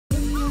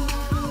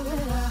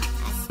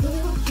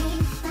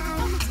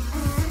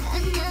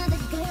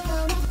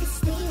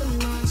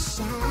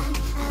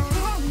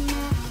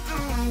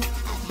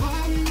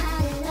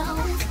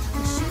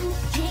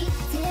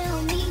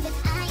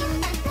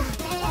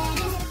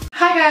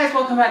Hi guys,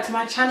 welcome back to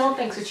my channel.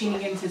 Thanks for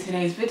tuning in to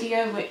today's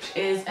video, which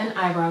is an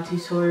eyebrow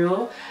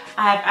tutorial.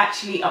 I've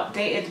actually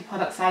updated the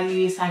products I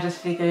use, so I just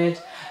figured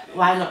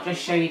why not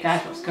just show you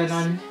guys what's going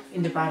on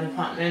in the brow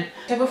department.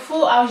 So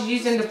before I was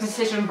using the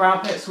Precision Brow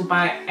Pencil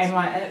by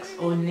NYX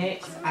or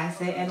NYX, I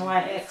say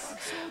NYX,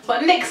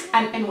 but NYX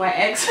and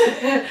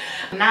NYX.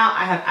 Now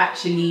I have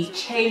actually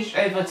changed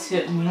over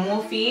to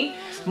Morphe.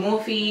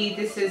 Morphe,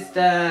 this is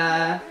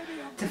the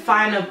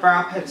Definer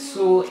Brow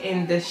Pencil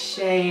in the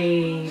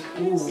shade,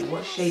 ooh,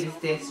 what shade is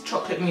this?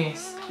 Chocolate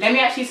Mousse. Let me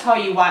actually tell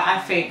you why I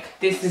think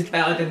this is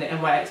better than the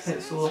NYX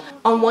pencil.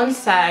 On one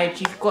side,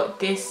 you've got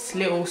this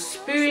little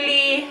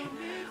spoolie,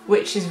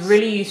 which is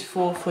really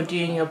useful for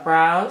doing your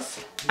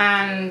brows.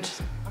 And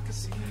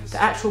the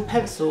actual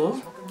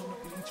pencil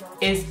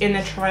is in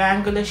a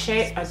triangular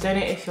shape. I don't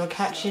know if you're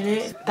catching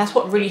it. That's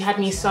what really had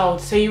me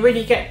sold. So you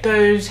really get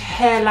those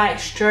hair-like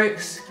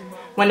strokes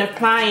when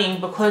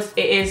applying because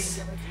it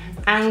is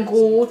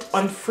angled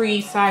on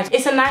three sides.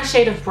 It's a nice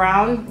shade of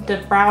brown.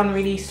 The brown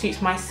really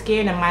suits my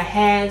skin and my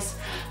hairs,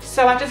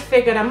 so I just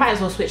figured I might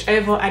as well switch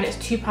over, and it's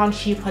 £2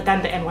 cheaper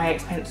than the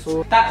NYX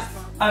pencil. That's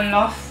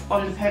enough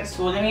on the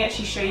pencil. Let me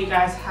actually show you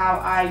guys how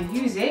I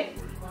use it.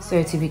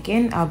 So to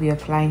begin, I'll be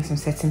applying some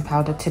setting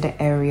powder to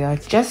the area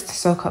just to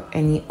soak up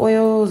any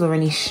oils or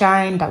any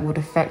shine that would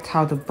affect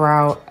how the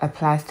brow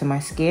applies to my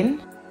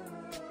skin.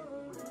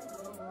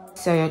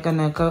 So you're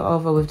gonna go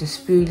over with the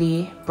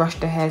spoolie, brush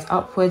the hairs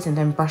upwards and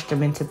then brush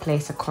them into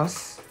place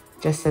across,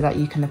 just so that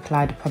you can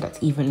apply the product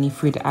evenly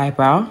through the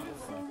eyebrow.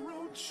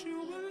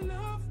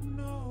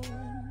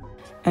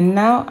 And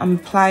now I'm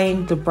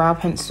applying the brow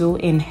pencil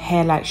in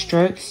hair-like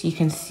strokes. You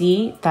can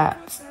see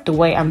that the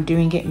way I'm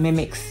doing it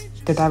mimics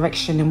the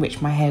direction in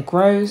which my hair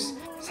grows.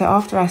 So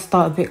after I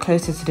start a bit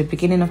closer to the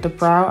beginning of the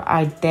brow,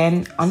 I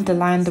then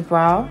underline the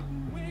brow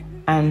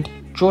and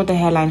draw the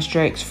hairline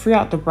strokes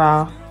throughout the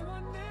brow.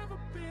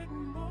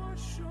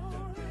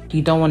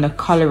 You don't want to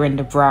colour in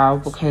the brow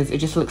because it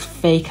just looks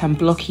fake and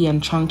blocky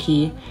and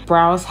chunky.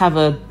 Brows have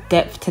a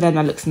depth to them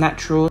that looks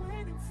natural.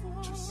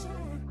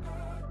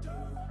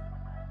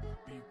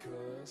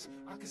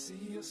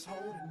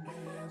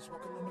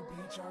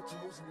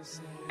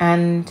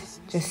 And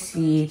just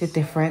see the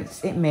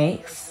difference it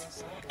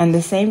makes. And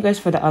the same goes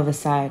for the other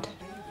side.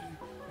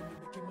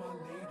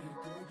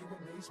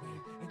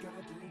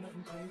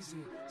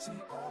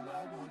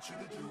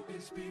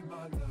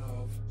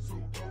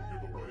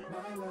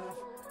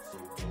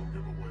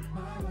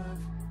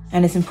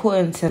 And it's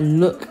important to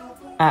look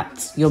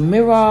at your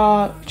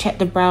mirror, check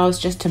the brows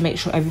just to make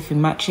sure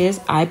everything matches.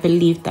 I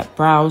believe that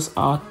brows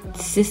are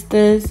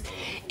sisters,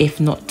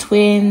 if not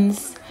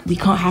twins. We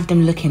can't have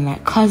them looking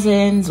like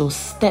cousins or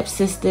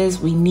stepsisters.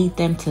 We need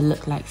them to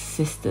look like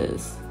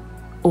sisters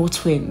or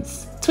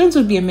twins. Twins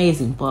would be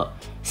amazing, but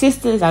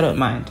sisters, I don't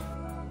mind.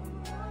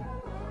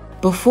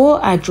 Before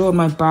I draw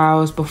my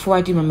brows, before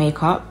I do my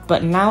makeup,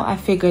 but now I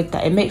figured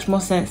that it makes more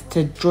sense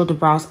to draw the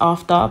brows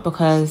after,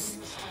 because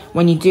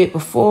when you do it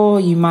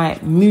before, you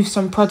might move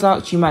some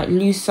product, you might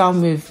lose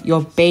some with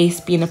your base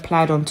being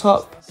applied on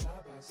top.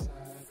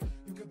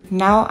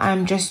 Now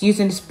I'm just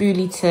using the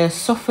spoolie to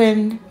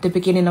soften the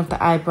beginning of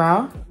the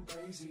eyebrow.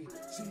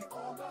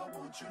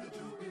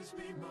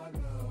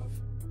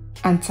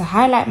 And to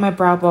highlight my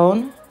brow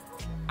bone,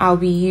 I'll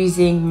be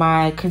using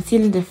my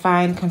Conceal and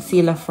Define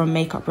concealer from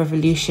Makeup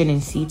Revolution in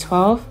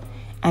C12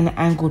 and an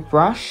angled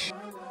brush.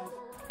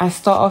 I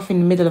start off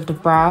in the middle of the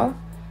brow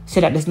so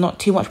that there's not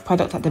too much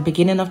product at the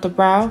beginning of the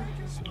brow,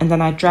 and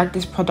then I drag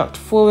this product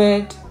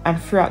forward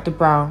and throughout the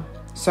brow.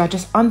 So I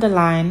just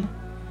underline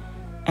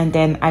and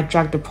then I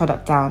drag the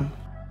product down.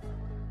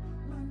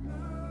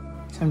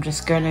 So I'm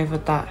just going over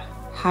that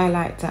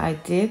highlight that I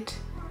did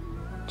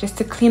just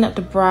to clean up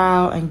the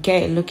brow and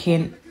get it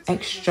looking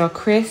extra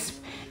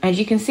crisp. And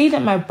you can see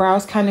that my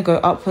brows kind of go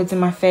upwards in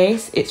my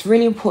face. It's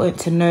really important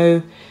to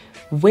know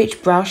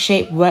which brow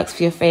shape works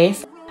for your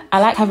face. I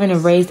like having a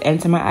raised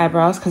end to my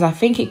eyebrows because I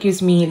think it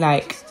gives me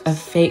like a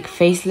fake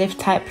facelift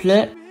type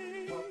look.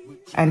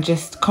 And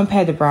just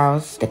compare the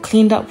brows, the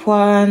cleaned up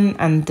one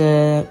and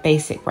the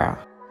basic brow.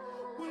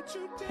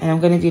 And I'm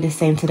going to do the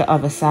same to the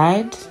other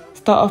side.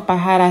 Start off by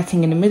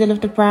highlighting in the middle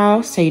of the brow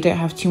so you don't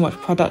have too much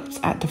product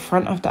at the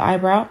front of the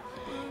eyebrow.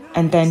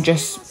 And then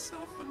just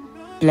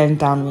blend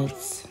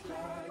downwards.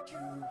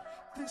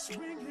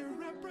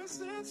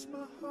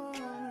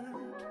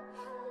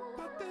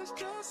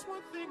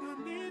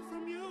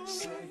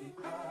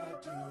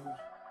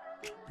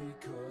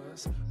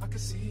 Because I can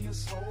see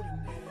us holding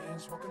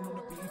hands, walking on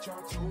the beach,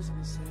 our toes in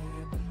the sand.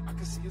 I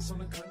can see us on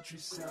the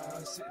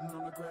countryside, sitting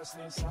on the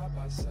grassland side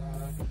by side.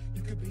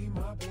 You could be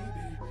my baby,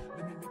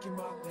 let me make you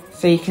my lady.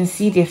 So you can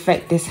see the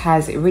effect this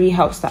has. It really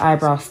helps the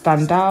eyebrow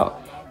stand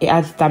out. It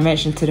adds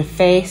dimension to the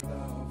face.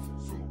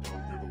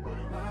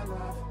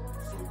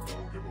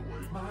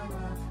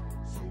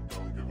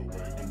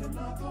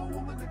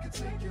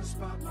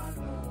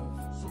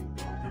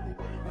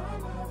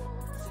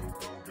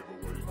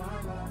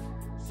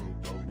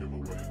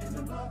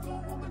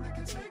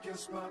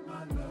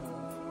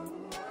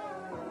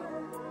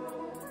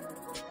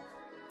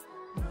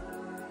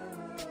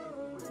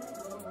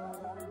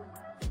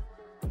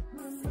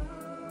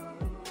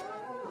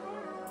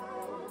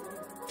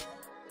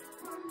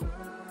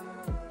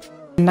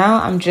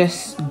 Now I'm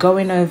just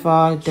going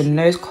over the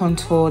nose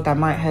contour that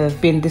might have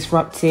been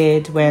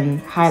disrupted when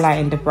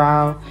highlighting the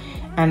brow,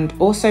 and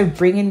also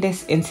bringing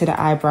this into the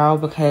eyebrow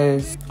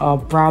because our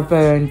brow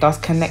bone does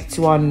connect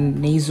to our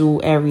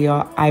nasal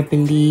area. I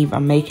believe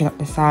I'm making up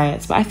the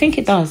science, but I think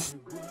it does.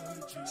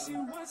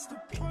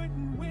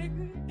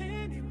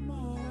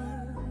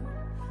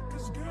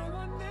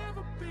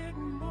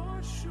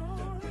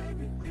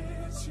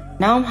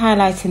 Now I'm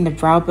highlighting the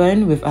brow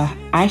bone with a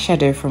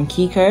eyeshadow from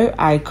KIKO.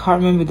 I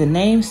can't remember the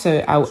name,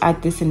 so I'll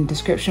add this in the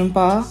description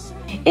bar.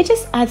 It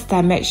just adds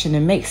dimension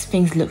and makes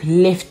things look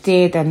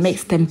lifted and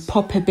makes them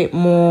pop a bit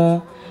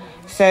more.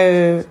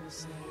 So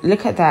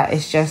look at that,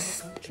 it's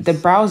just, the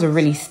brows are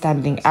really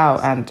standing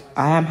out and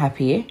I am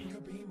happy.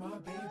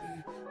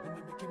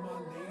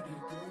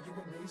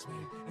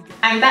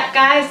 And that,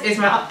 guys, is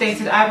my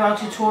updated eyebrow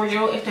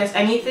tutorial. If there's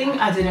anything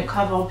I didn't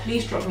cover,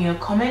 please drop me a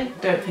comment.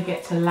 Don't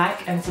forget to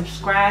like and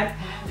subscribe.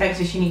 Thanks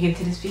for tuning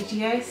into this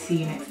video. See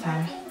you next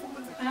time.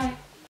 Bye.